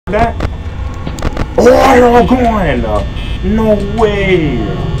That? Oh, they're all gone! No way!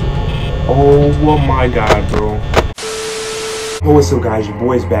 Oh my god, bro. Oh, what's up, guys? Your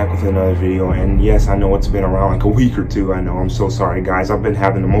boy's back with another video, and yes, I know it's been around like a week or two. I know. I'm so sorry, guys. I've been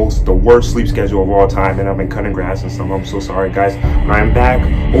having the worst sleep schedule of all time, and I've been cutting grass and stuff. I'm so sorry, guys. But I'm back,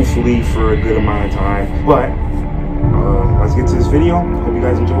 hopefully for a good amount of time. But let's get to this video. Hope you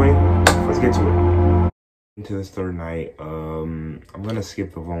guys enjoy. Let's get to it. Into this third night, I'm gonna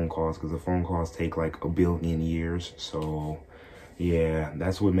skip the phone calls because the phone calls take like a billion years. So yeah,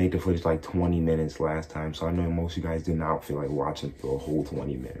 that's what made the footage like 20 minutes last time. So I know most of you guys did not feel like watching the whole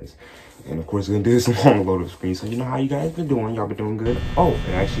 20 minutes. And of course, we're gonna do this on the load of screen. So you know how you guys been doing. Y'all been doing good. Oh, it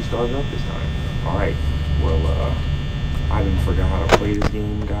actually started up this time. All right. Well, I didn't forget how to play this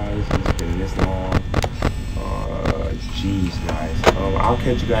game, guys. It's been this long. Jeez, guys. I'll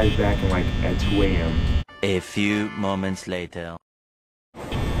catch you guys back in like at 2 a.m. A few moments later.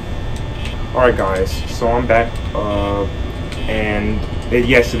 Alright, guys, so I'm back, and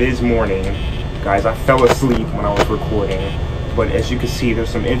yes, it is morning. Guys, I fell asleep when I was recording, but as you can see,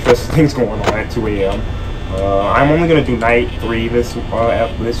 there's some interesting things going on at 2 a.m. I'm only going to do night 3 this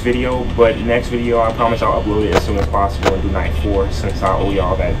video, but next video, I promise I'll upload it as soon as possible and do night 4, since I owe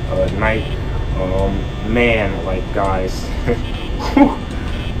y'all that night. Man, like, guys,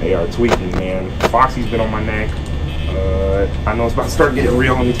 they are tweaking, man. Foxy's been on my neck. I know it's about to start getting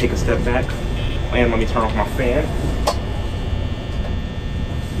real. Let me take a step back and let me turn off my fan.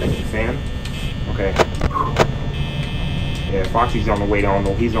 Fan. Okay. Yeah, Foxy's on the way down.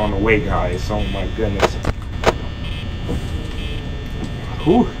 He's on the way, guys. Oh my goodness.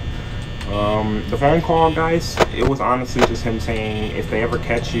 Whew. The phone call, guys, it was honestly just him saying if they ever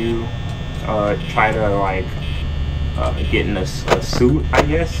catch you, try to like get in a suit, I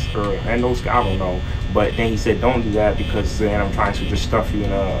guess, or endos, I don't know. But then he said don't do that because then I'm trying to just stuff you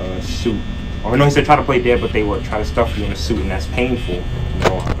in a suit. Or no, he said try to play dead, but they would try to stuff you in a suit, and that's painful. You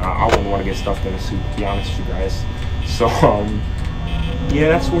know, I wouldn't want to get stuffed in a suit, to be honest with you guys. So yeah,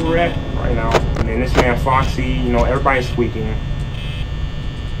 that's where we're at right now. And then this man Foxy, you know, everybody's squeaking.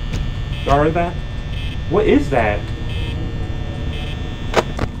 Y'all heard that? What is that?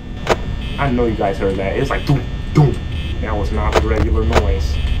 I know you guys heard that. It's like doom, doom. That was not a regular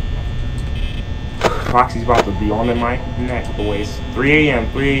noise. Foxy's about to be on my neck, boys. 3 a.m.,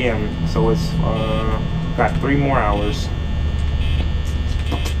 3 a.m. So it's, got 3 more hours.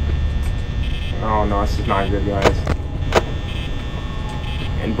 Oh no, this is not good, guys.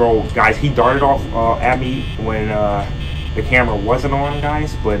 And bro, guys, he darted off at me when the camera wasn't on,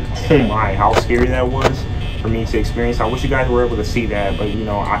 guys. But oh my, how scary that was for me to experience. I wish you guys were able to see that, but you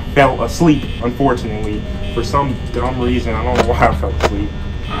know, I fell asleep, unfortunately, for some dumb reason. I don't know why I fell asleep.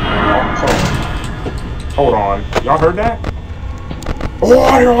 Hold on. Y'all heard that?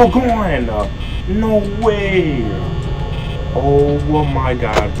 Oh, they're all gone! No way! Oh my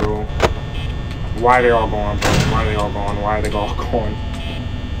god, bro. Why are they all gone, bro? Why are they all gone? Why are they all gone?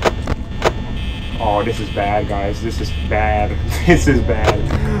 Oh, this is bad, guys. This is bad. This is bad.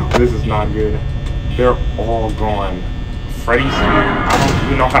 This is not good. They're all gone. Freddy's here. I don't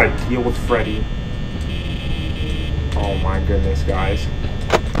even know how to deal with Freddy. Oh my goodness, guys.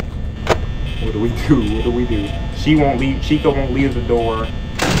 What do we do? What do we do? She won't leave. Chica won't leave the door.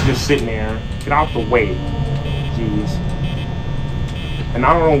 She's just sitting there. Get out the way. Jeez. And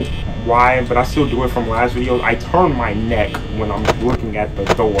I don't know why, but I still do it from last video. I turn my neck when I'm looking at the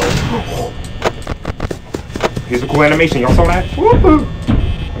door. Here's a cool animation. Y'all saw that? Woohoo!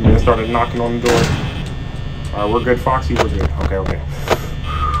 And then started knocking on the door. Alright, we're good, Foxy. We're good. Okay, okay.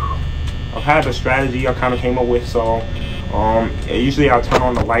 I've had a strategy I kind of came up with, so usually I'll turn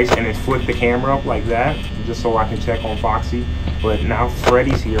on the lights and then flip the camera up like that, just so I can check on Foxy. But now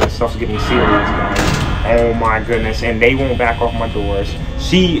Freddy's here and stuff's getting serious, guys. Oh my goodness, and they won't back off my doors.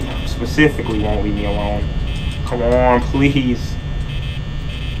 She specifically won't leave me alone. Come on, please.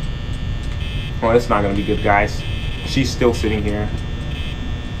 Well, it's not gonna be good, guys. She's still sitting here.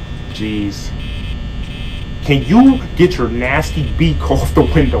 Jeez. Can you get your nasty beak off the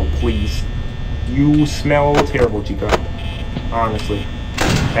window, please? You smell terrible, Chica. Honestly.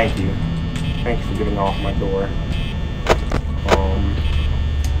 Thank you. Thank you for getting off my door.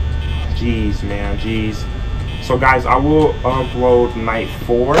 Jeez, man. Jeez. So, guys, I will upload night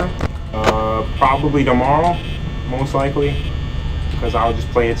 4. Probably tomorrow, most likely. Because I'll just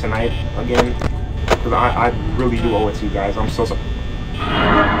play it tonight again. Because I really do owe it to you guys. I'm so sorry.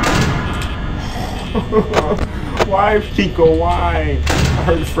 Why, Chico? Why? I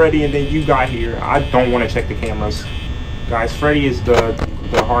heard Freddy and then you got here. I don't want to check the cameras. Guys, Freddy is the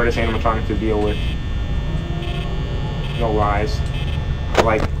hardest animatronic to deal with. No lies.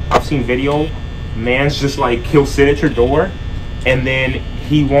 Like, I've seen video. Man's just like, he'll sit at your door, and then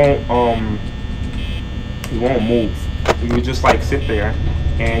he won't move. You just like sit there,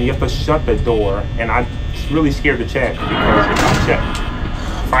 and you have to shut the door. And I'm really scared to check, because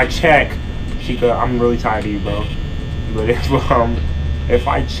if I check, Chica, I'm really tired of you, bro. But if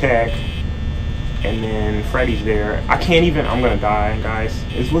I check, and then Freddy's there, I can't even. I'm gonna die, guys.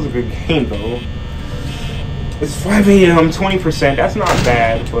 This was a good game though. It's 5 a.m. 20%. That's not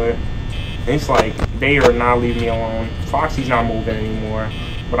bad, but it's like they are not leaving me alone. Foxy's not moving anymore.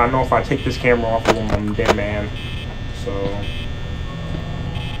 But I know if I take this camera off of him, I'm dead, man. So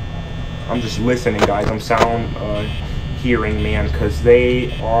I'm just listening, guys. I'm sound hearing, man, because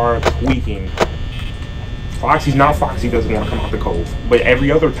they are tweaking. Foxy's not Foxy. Doesn't want to come out the cove. But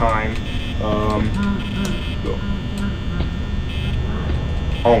every other time,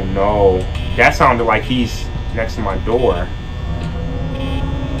 oh no, that sounded like he's next to my door.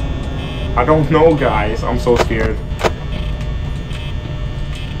 I don't know, guys. I'm so scared.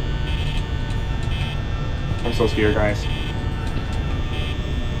 I'm so scared, guys.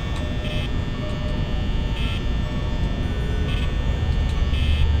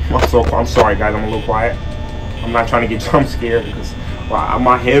 I'm sorry, guys. I'm a little quiet. I'm not trying to get jump scared because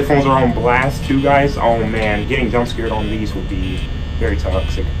my headphones are on blast too, guys. Oh man, getting jump scared on these would be very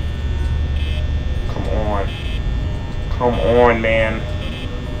toxic. Come on. Come on, man.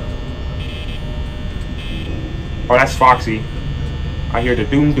 Oh, that's Foxy. I hear the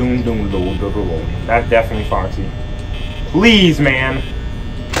doom doom doom doom doom doom. That's definitely Foxy. Please, man.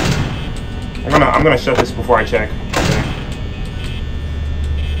 I'm gonna shut this before I check. Okay.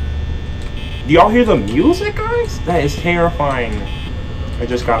 Do y'all hear the music, guys? That is terrifying. I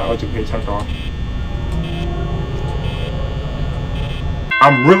just got OTP turned off.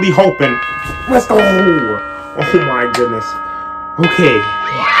 I'm really hoping. Let's go. Oh my goodness. Okay.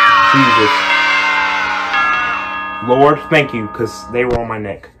 Jesus. Lord, thank you, because they were on my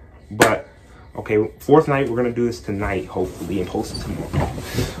neck. But, okay, fourth night, we're going to do this tonight, hopefully, and post it tomorrow.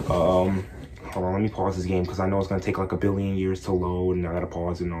 Hold on, let me pause this game, because I know it's going to take like a billion years to load, and I got to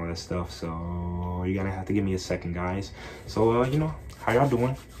pause it and all that stuff. So, you're going to have to give me a second, guys. So, you know, how y'all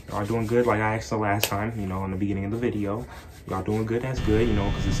doing? Y'all doing good, like I asked the last time, you know, in the beginning of the video. Y'all doing good? That's good, you know,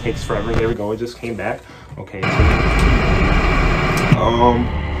 because this takes forever. There we go, it just came back. Okay, so,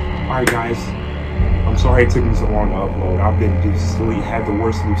 alright, guys. I'm sorry it took me so long to upload. I've been just had the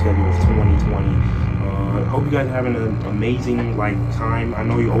worst sleep schedule of 2020. I hope you guys are having an amazing time. I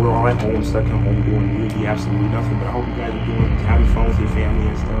know you're all at home, stuck at home doing really absolutely nothing, but I hope you guys are having fun with your family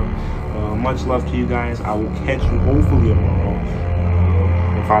and stuff. Much love to you guys. I will catch you hopefully tomorrow.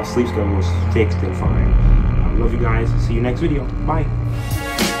 If our sleep schedule is fixed and fine. I love you guys. See you next video. Bye.